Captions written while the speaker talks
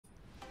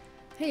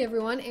Hey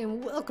everyone,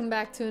 and welcome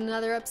back to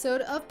another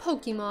episode of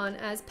Pokemon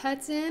as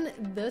pets in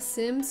The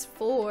Sims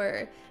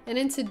 4. And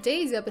in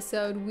today's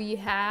episode, we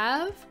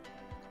have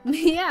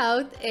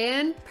Meowth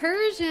and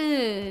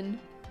Persian.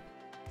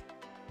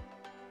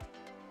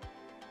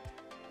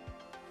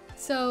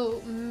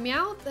 So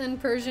Meowth and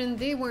Persian,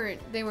 they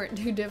weren't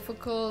too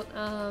difficult.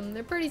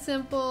 They're pretty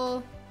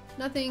simple,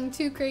 nothing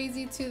too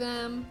crazy to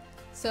them.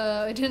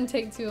 So it didn't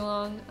take too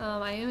long.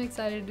 I am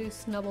excited to do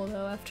Snubble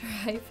though after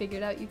I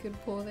figured out you could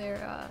pull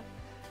their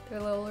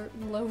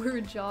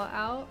lower jaw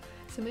out.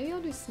 So maybe I'll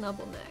do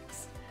Snubble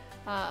next.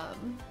 But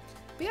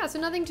yeah, so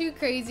nothing too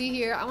crazy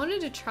here. I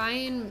wanted to try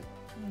and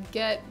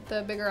get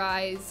the bigger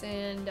eyes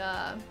and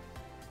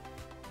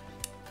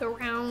the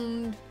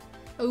round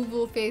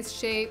oval face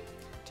shape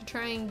to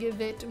try and give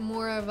it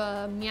more of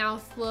a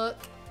Meowth look.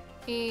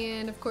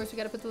 And of course we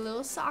gotta put the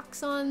little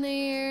socks on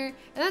there. And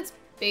that's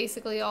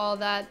basically all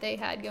that they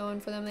had going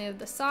for them. They had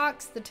the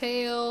socks, the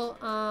tail,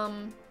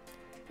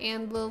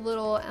 and the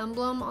little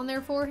emblem on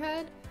their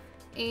forehead.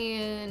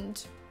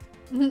 And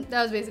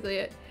that was basically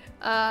it.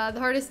 The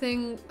hardest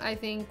thing I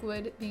think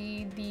would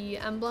be the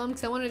emblem,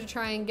 because I wanted to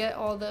try and get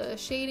all the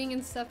shading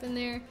and stuff in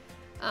there.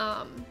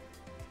 And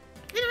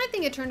I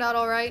think it turned out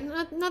alright.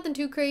 Nothing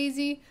too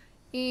crazy.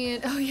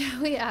 And oh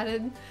yeah, we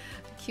added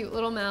a cute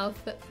little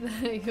mouth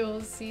that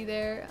you'll see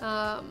there.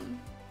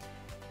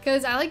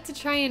 Because I like to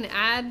try and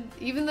add,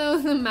 even though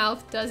the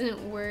mouth doesn't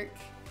work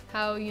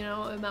how, you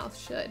know, a mouth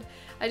should.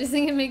 I just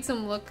think it makes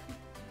them look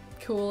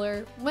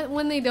cooler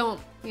when they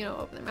don't, you know,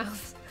 open their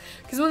mouths.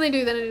 Because when they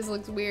do, then it just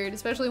looks weird,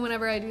 especially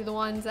whenever I do the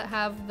ones that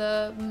have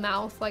the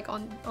mouth like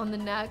on the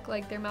neck,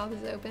 like their mouth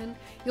is open.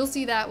 You'll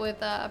see that with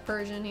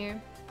Persian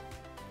here.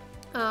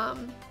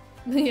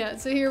 Yeah,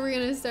 so here we're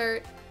gonna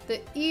start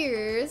the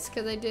ears,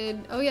 because I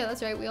did, oh yeah,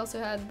 that's right, we also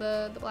had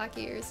the black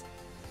ears.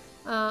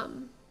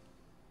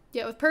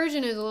 Yeah, with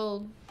Persian is a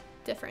little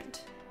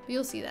different, but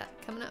you'll see that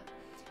coming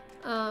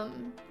up.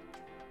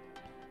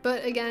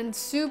 But again,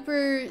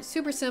 super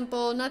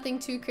simple, nothing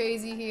too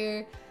crazy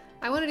here.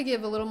 I wanted to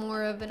give a little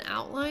more of an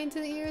outline to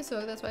the ears,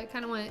 so that's why I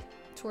kind of went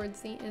towards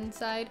the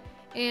inside.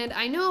 And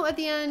I know at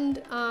the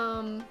end,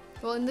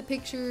 well, in the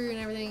picture and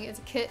everything, it's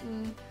a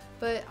kitten,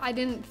 but I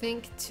didn't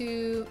think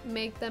to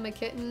make them a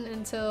kitten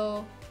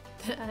until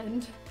the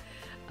end.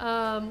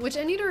 Which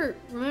I need to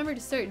remember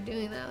to start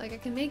doing that. Like, I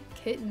can make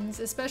kittens,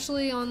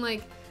 especially on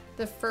like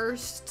the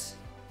first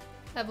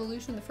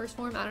evolution, the first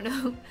form, I don't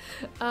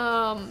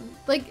know.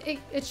 Like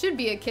it should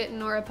be a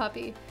kitten or a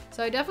puppy,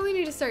 so I definitely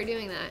need to start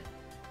doing that.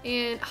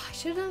 And oh, I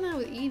should have done that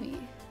with Eevee.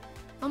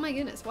 Oh my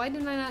goodness, why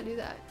didn't I not do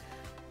that?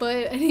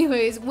 But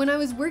anyways, when I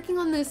was working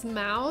on this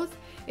mouth,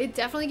 it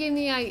definitely gave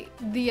me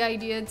the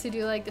idea to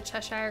do like the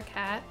Cheshire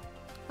Cat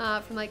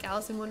from like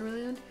Alice in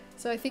Wonderland.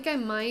 So I think I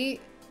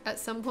might at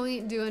some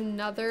point do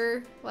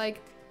another,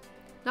 like,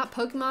 not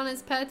Pokemon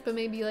as pets, but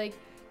maybe like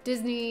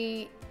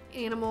Disney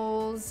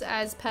animals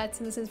as pets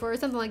in The Sims 4 or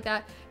something like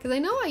that. Because I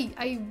know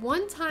I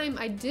one time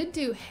I did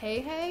do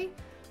Hey Hey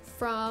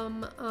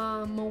from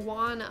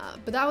Moana,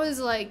 but that was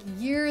like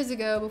years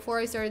ago before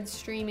I started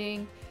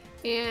streaming,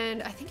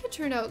 and I think it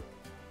turned out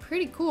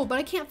pretty cool, but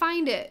I can't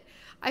find it.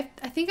 I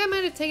think I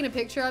might have taken a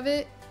picture of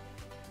it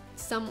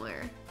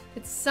somewhere.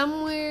 It's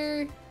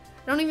somewhere.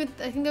 I think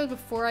that was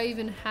before I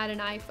even had an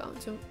iPhone,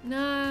 so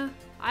nah,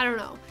 I don't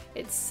know.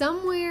 It's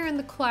somewhere in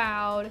the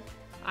cloud.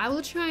 I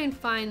will try and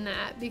find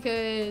that,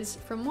 because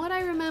from what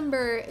I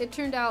remember, it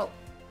turned out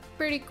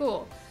pretty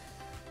cool.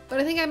 But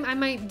I think I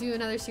might do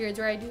another series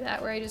where I do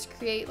that, where I just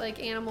create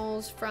like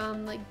animals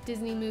from like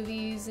Disney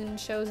movies and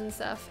shows and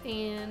stuff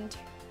and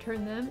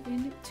turn them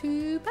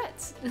into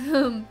pets.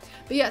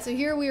 But yeah, so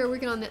here we are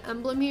working on the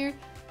emblem here.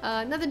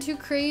 Nothing too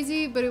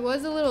crazy, but it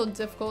was a little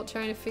difficult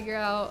trying to figure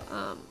out,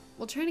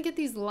 well, trying to get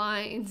these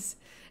lines.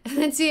 And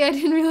then see, I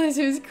didn't realize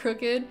it was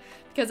crooked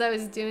because I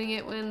was doing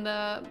it when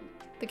the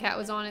cat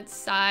was on its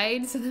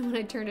side, so then when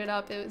I turned it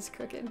up, it was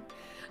crooked.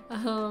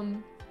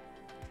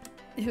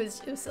 It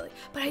was silly.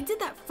 But I did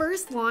that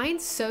first line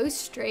so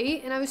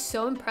straight, and I was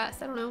so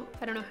impressed. I don't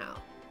know how,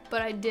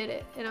 but I did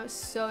it, and I was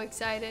so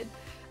excited.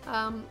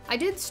 I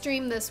did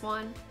stream this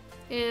one,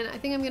 and I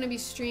think I'm gonna be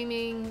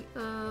streaming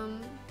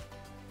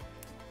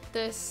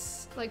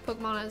this like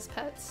Pokemon as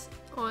pets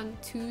on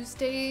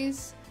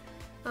Tuesdays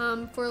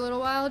for a little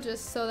while,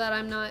 just so that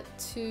I'm not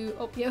too,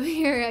 oh yeah,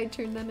 here I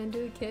turned them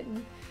into a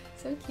kitten.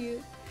 So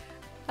cute.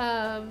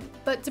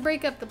 But to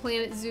break up the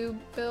Planet Zoo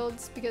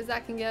builds, because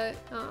that can get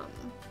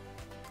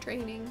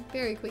draining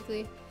very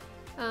quickly.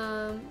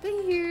 But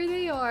here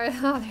they are.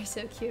 Oh, they're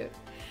so cute.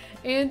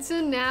 And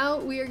so now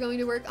we are going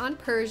to work on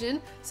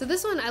Persian. So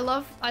this one, I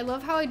love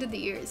how I did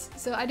the ears.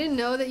 So I didn't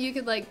know that you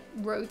could like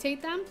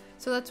rotate them,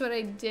 so that's what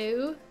I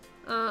do.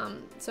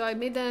 So I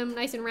made them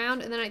nice and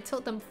round, and then I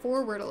tilt them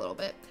forward a little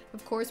bit.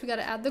 Of course, we got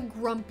to add the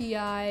grumpy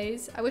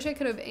eyes. I wish I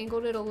could have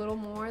angled it a little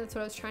more. That's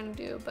what I was trying to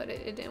do, but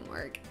it didn't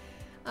work.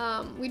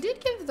 We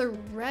did give the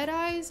red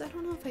eyes. I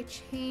don't know if I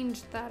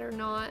changed that or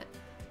not,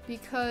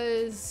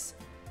 because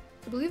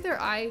I believe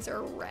their eyes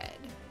are red.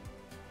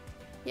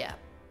 Yeah,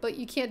 but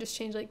you can't just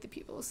change like the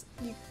pupils.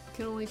 You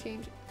can only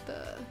change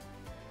the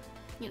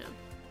you know,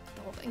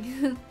 the whole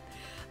thing.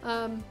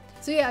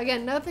 So yeah,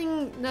 again,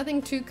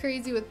 nothing too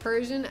crazy with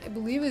Persian. I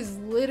believe is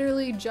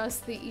literally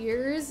just the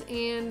ears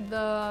and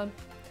the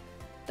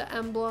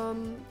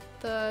emblem,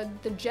 the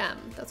gem.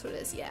 That's what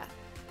it is, yeah.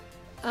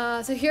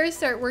 So here I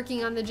start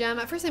working on the gem.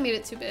 At first I made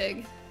it too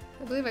big.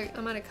 I believe I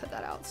might have cut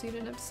that out so you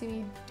didn't have to see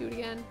me do it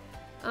again.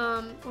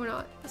 Or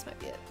not, this might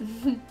be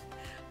it.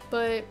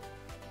 But,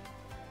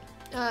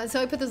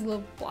 so I put those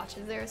little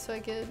blotches there so I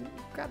could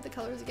grab the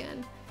colors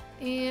again.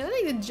 And I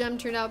think the gem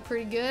turned out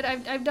pretty good.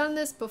 I've done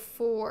this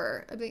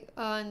before, I think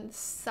on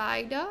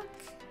Psyduck,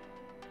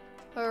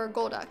 or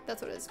Golduck,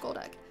 that's what it is,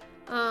 Golduck.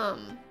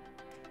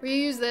 Where you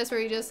use this, where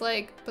you just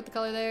like put the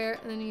color there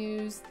and then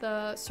you use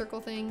the circle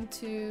thing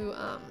to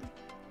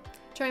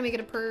try and make it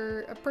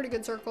a pretty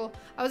good circle.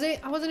 I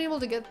wasn't able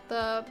to get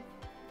the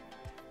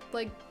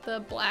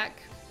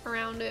black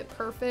around it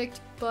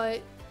perfect,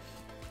 but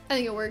I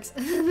think it works.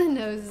 The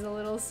nose is a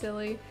little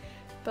silly,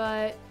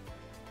 but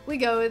we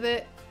go with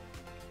it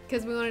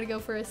because we wanted to go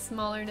for a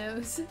smaller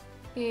nose.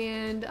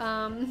 And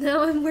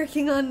now I'm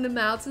working on the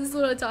mouth. So this is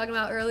what I was talking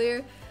about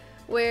earlier,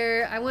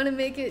 where I want to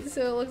make it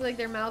so it looks like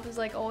their mouth is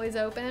like always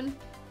open.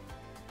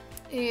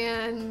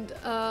 And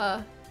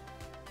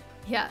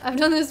yeah, I've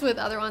done this with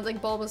other ones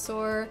like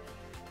Bulbasaur.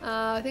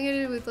 I think I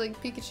did it with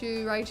like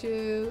Pikachu,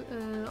 Raichu,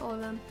 and all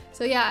of them.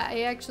 So yeah,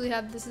 I actually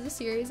have, this is a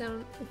series. I don't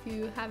know if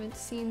you haven't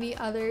seen the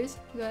others,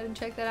 go ahead and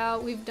check that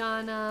out. We've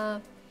done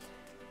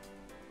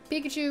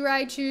Pikachu,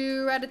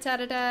 Raichu,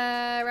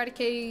 Rattata,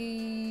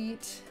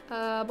 Raticate,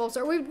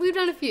 Bulbasaur. We've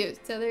done a few.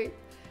 So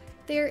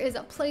there is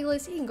a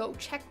playlist. You can go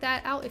check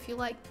that out if you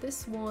like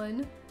this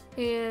one.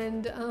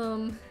 And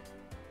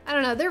I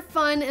don't know, they're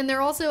fun, and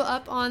they're also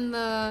up on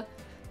the,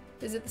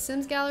 is it the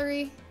Sims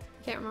Gallery?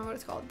 I can't remember what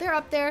it's called. They're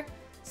up there,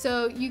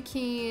 so you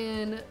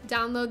can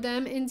download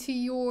them into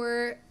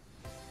your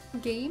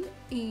game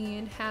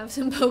and have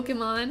some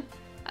Pokemon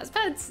as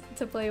pets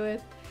to play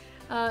with.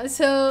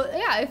 So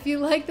yeah, if you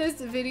like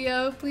this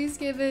video, please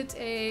give it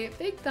a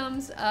big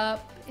thumbs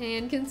up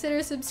and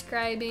consider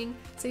subscribing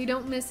so you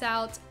don't miss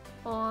out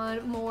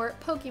on more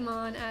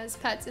Pokemon as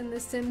pets in The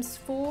Sims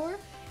 4.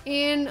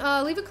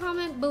 And leave a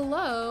comment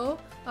below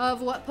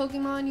of what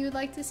Pokemon you would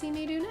like to see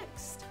me do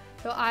next.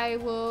 So I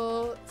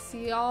will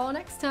see y'all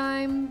next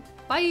time.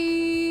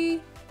 Bye!